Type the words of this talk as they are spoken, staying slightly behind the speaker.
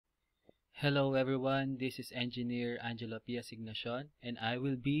Hello everyone, this is Engineer Angelo P. Asignacion and I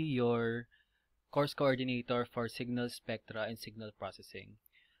will be your course coordinator for Signal Spectra and Signal Processing.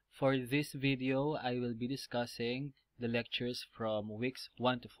 For this video, I will be discussing the lectures from weeks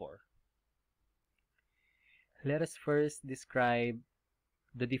 1 to 4. Let us first describe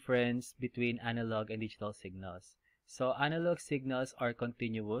the difference between analog and digital signals. So analog signals are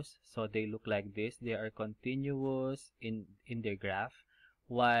continuous, so they look like this. They are continuous in their graph,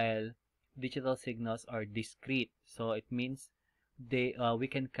 while digital signals are discrete. So it means we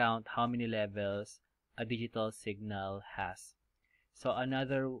can count how many levels a digital signal has. So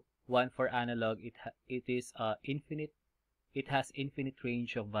another one for analog, it has infinite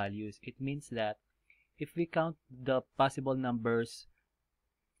range of values. It means that if we count the possible number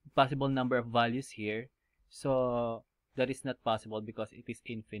of values here, so that is not possible because it is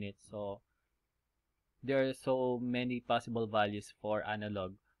infinite. So there are so many possible values for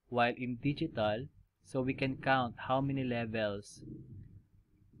analog, while in digital, so we can count how many levels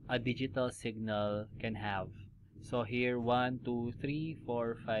a digital signal can have. So here 1 2 3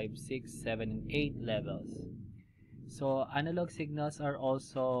 4 5 6 7 and 8 levels. So analog signals are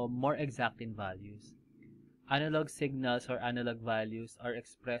also more exact in values. Analog signals or analog values are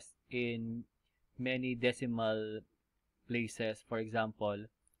expressed in many decimal places. For example,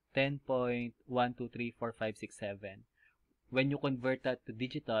 10.1234567. When you convert that to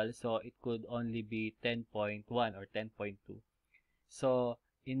digital, so it could only be 10.1 or 10.2. So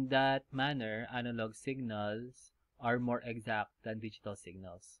in that manner, analog signals are more exact than digital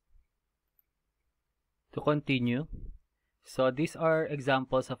signals. To continue, so these are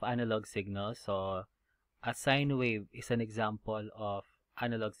examples of analog signals. So a sine wave is an example of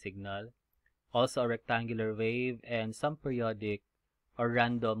analog signal. Also a rectangular wave and some periodic or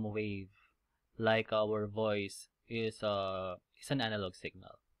random wave like our voice is an analog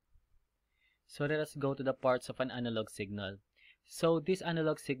signal. So let us go to the parts of an analog signal. So this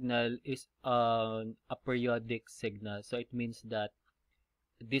analog signal is a periodic signal. So it means that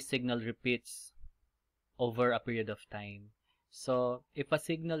this signal repeats over a period of time. So if a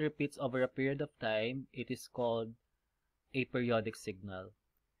signal repeats over a period of time, it is called a periodic signal.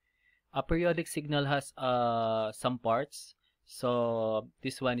 A periodic signal has some parts. So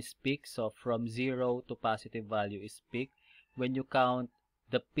this one is peak. So from 0 to positive value is peak. When you count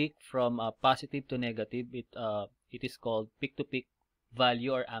the peak from positive to negative, it is called peak-to-peak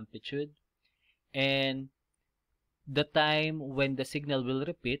value or amplitude. And the time when the signal will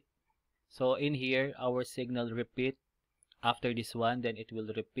repeat, so in here, our signal repeat after this one, then it will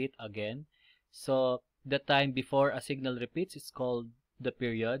repeat again. So the time before a signal repeats is called the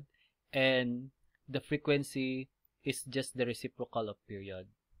period, and the frequency is just the reciprocal of period.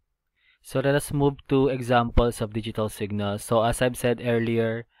 So let us move to examples of digital signals. So as I've said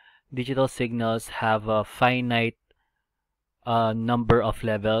earlier, digital signals have a finite number of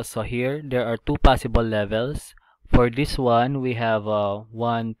levels. So here there are two possible levels. For this one, we have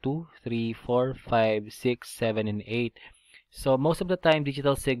 1, 2, 3, 4, 5, 6, 7, and 8. So most of the time,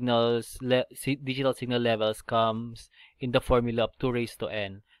 digital signal levels comes in the formula of 2 raised to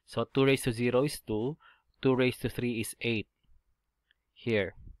n. So 2 raised to 0 is 2, 2 raised to 3 is 8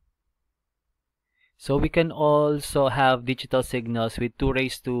 here. So we can also have digital signals with 2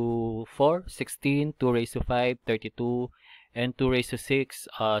 raised to 4, 16, 2 raised to 5, 32, and 2 raised to 6,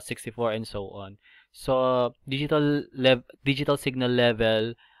 64, and so on. So digital signal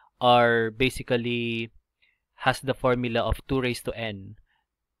level are basically has the formula of 2 raised to n.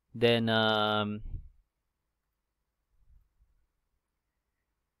 Then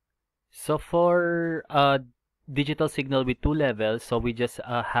so for digital signal with two levels, so we just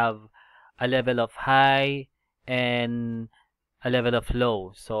have a level of high and a level of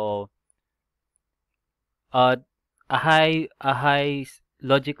low. So a high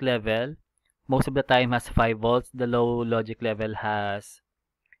logic level most of the time has 5 volts. The low logic level has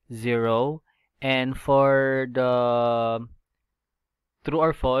 0. And for the true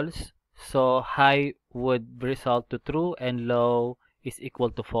or false, so high would result to true and low is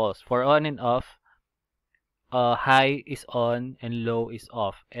equal to false. For on and off, high is on and low is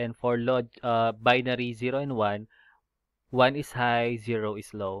off. And for binary 0 and 1, 1 is high, 0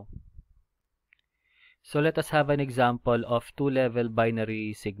 is low. So let us have an example of two-level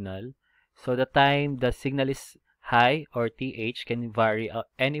binary signal. So the time the signal is high or TH can vary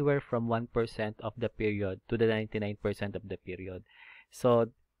anywhere from 1% of the period to the 99% of the period.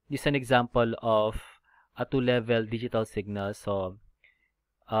 So this is an example of a two-level digital signal. So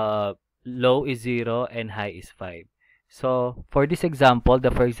low is 0 and high is 5. So for this example,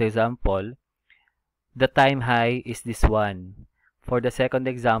 the first example, the time high is this one. For the second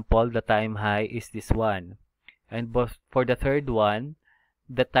example, the time high is this one. And both for the third one,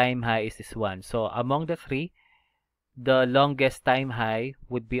 the time high is this one. So among the three, the longest time high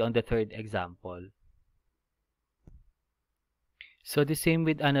would be on the third example. So the same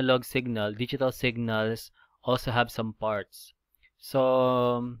with analog signal, digital signals also have some parts.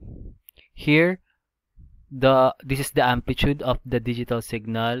 So here, this is the amplitude of the digital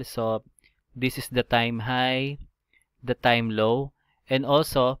signal. So this is the time high, the time low, and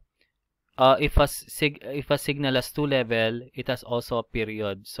also if a signal has two level, it has also a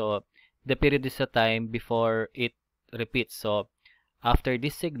period. So the period is the time before it repeats. So after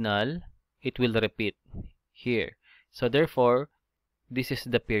this signal, it will repeat here. So therefore, this is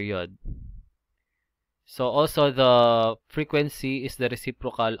the period. So also the frequency is the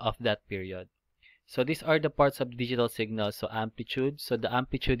reciprocal of that period. So these are the parts of digital signal. So amplitude. So the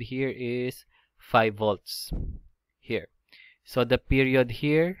amplitude here is 5 volts here. So the period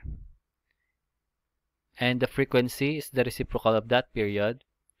here and the frequency is the reciprocal of that period.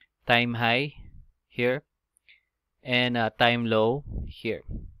 Time high here and time low here.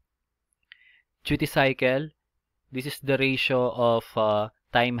 Duty cycle. This is the ratio of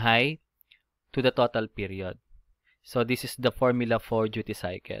time high to the total period. So this is the formula for duty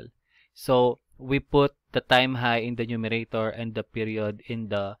cycle. So we put the time high in the numerator and the period in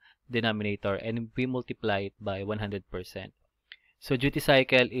the denominator, and we multiply it by 100%. So duty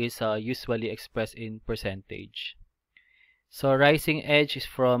cycle is usually expressed in percentage. So rising edge is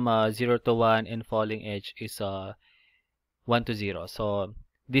from 0 to 1 and falling edge is 1 to 0. So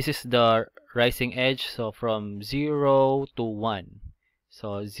this is the rising edge, so from 0 to 1.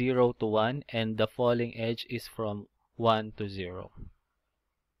 So 0 to 1, and the falling edge is from 1 to 0.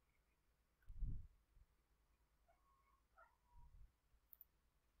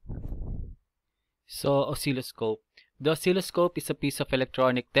 So oscilloscope. The oscilloscope is a piece of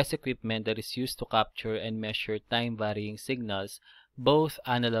electronic test equipment that is used to capture and measure time-varying signals, both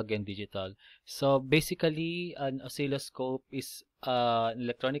analog and digital. So basically, an oscilloscope is an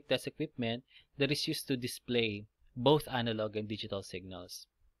electronic test equipment that is used to display both analog and digital signals.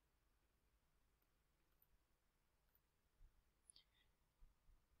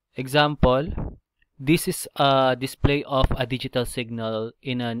 Example, this is a display of a digital signal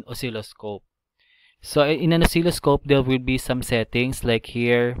in an oscilloscope. So in an oscilloscope, there will be some settings like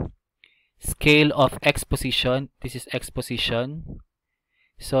here, scale of X position. This is X position.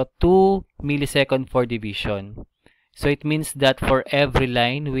 So 2 millisecond for division. So it means that for every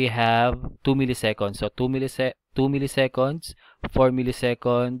line, we have 2 milliseconds. So 2 milliseconds, 4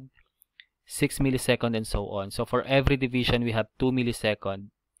 milliseconds, 6 milliseconds, and so on. So for every division, we have 2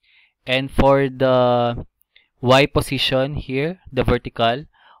 milliseconds. And for the Y position here, the vertical,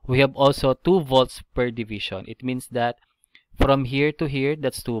 we have also 2 volts per division. It means that from here to here,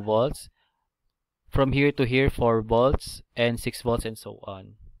 that's 2 volts. From here to here, 4 volts and 6 volts and so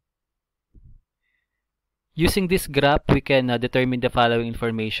on. Using this graph, we can determine the following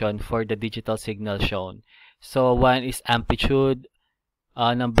information for the digital signal shown. So 1 is amplitude,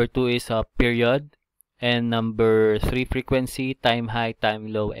 number 2 is period, and number 3 frequency, time high,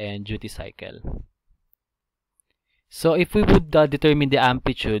 time low, and duty cycle. So if we would determine the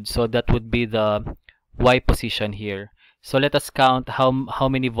amplitude, so that would be the Y position here. So let us count how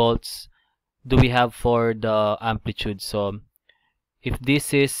many volts do we have for the amplitude. So if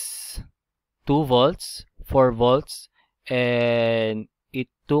this is 2 volts, 4 volts, and it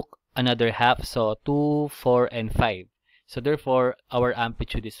took another half, so 2, 4, and 5. So therefore, our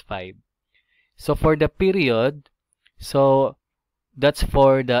amplitude is 5. So for the period, so that's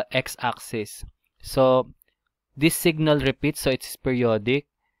for the x-axis. So this signal repeats, so it's periodic.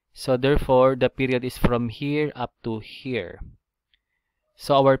 So therefore, the period is from here up to here.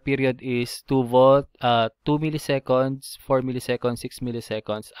 So our period is 2 milliseconds, 4 milliseconds, 6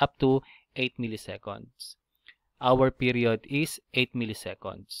 milliseconds, up to 8 milliseconds. Our period is 8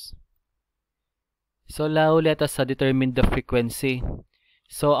 milliseconds. So now let us determine the frequency.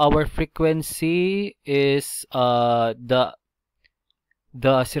 So our frequency is the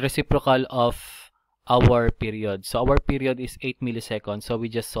reciprocal of our period. So our period is 8 milliseconds. So we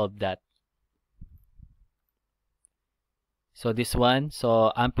just solved that. So this one,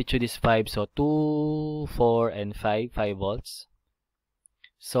 so amplitude is 5. So 2, 4, and 5 volts.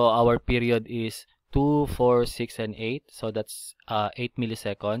 So our period is 2, 4, 6, and 8. So that's 8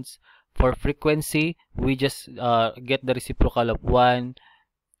 milliseconds. For frequency, we just get the reciprocal of 1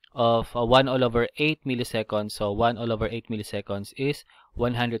 all over 8 milliseconds. So 1 all over 8 milliseconds is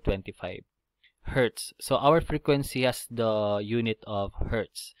 125 hertz. So our frequency has the unit of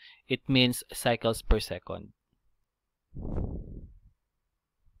hertz. It means cycles per second.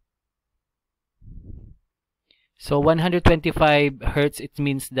 So 125 hertz, it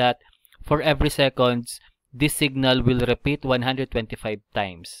means that for every seconds, this signal will repeat 125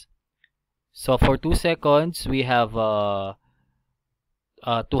 times. So for 2 seconds, we have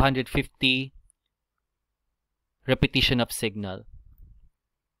 250 repetition of signal.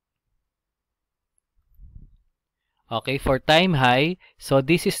 Okay, for time high, so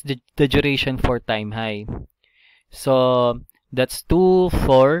this is the duration for time high. So that's 2,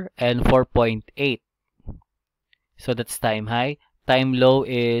 4, and 4.8. So that's time high. Time low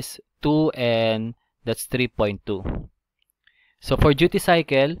is 2 and that's 3.2. So for duty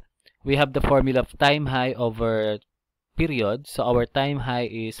cycle, we have the formula of time high over period. So our time high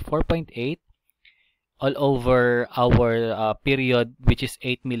is 4.8 all over our period, which is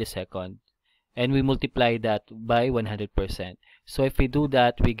 8 milliseconds. And we multiply that by 100%. So if we do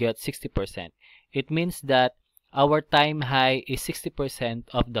that, we get 60%. It means that our time high is 60%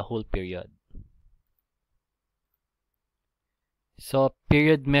 of the whole period. So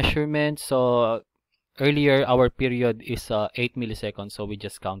period measurement, so earlier our period is 8 milliseconds, so we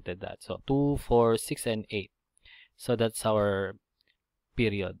just counted that. So 2, 4, 6, and 8. So that's our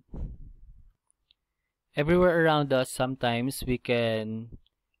period. Everywhere around us, sometimes we can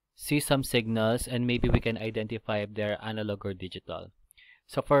see some signals and maybe we can identify if they're analog or digital.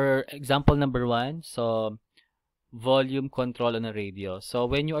 So for example number 1, so volume control on a radio. So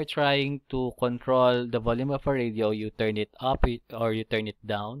when you are trying to control the volume of a radio, you turn it up or you turn it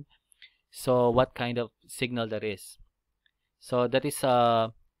down. So what kind of signal that is? So that is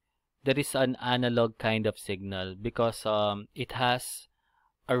an analog kind of signal because it has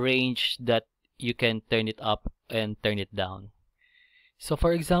a range that you can turn it up and turn it down. So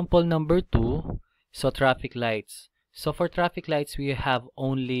for example number 2, so traffic lights. So for traffic lights, we have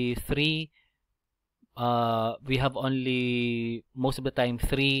only most of the time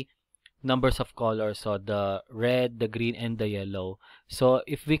 3 numbers of colors, so the red, the green, and the yellow. So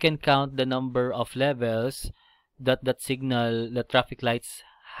if we can count the number of levels that signal the traffic lights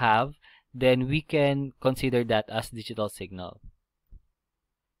have, then we can consider that as digital signal.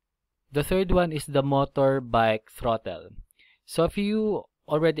 The third one is the motorbike throttle. So if you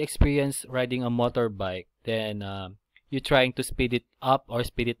already experienced riding a motorbike, then you're trying to speed it up or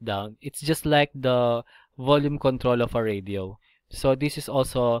speed it down. It's just like the volume control of a radio. So this is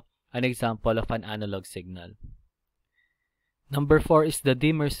also an example of an analog signal. Number 4 is the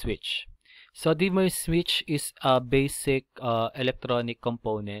dimmer switch. So dimmer switch is a basic electronic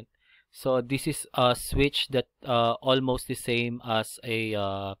component. So this is a switch that almost the same as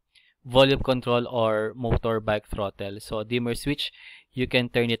a volume control or motorbike throttle. So dimmer switch, you can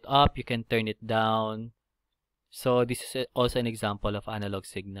turn it up, you can turn it down. So this is also an example of analog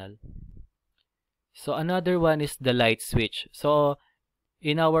signal. So another one is the light switch. So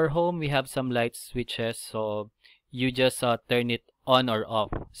in our home, we have some light switches. So you just turn it on or off.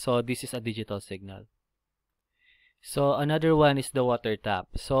 So this is a digital signal. So another one is the water tap.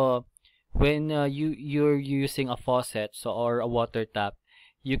 So when you're using a faucet or a water tap,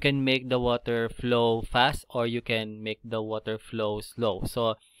 you can make the water flow fast or you can make the water flow slow.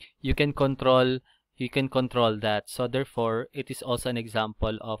 So you can control that. So therefore, it is also an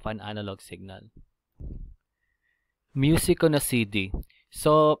example of an analog signal. Music on a CD.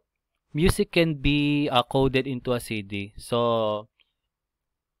 So music can be coded into a CD. So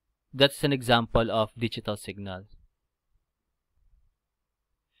that's an example of digital signal.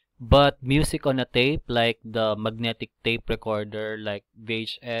 But music on a tape, like the magnetic tape recorder like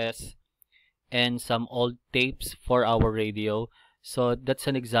VHS and some old tapes for our radio, so that's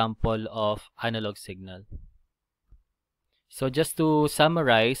an example of analog signal. So just to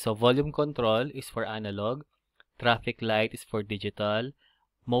summarize, so volume control is for analog, traffic light is for digital,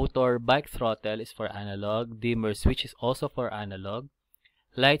 motorbike throttle is for analog, dimmer switch is also for analog,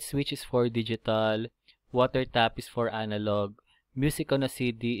 light switch is for digital, water tap is for analog, music on a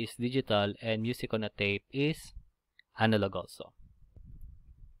CD is digital, and music on a tape is analog also.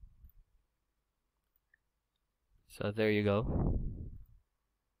 So there you go.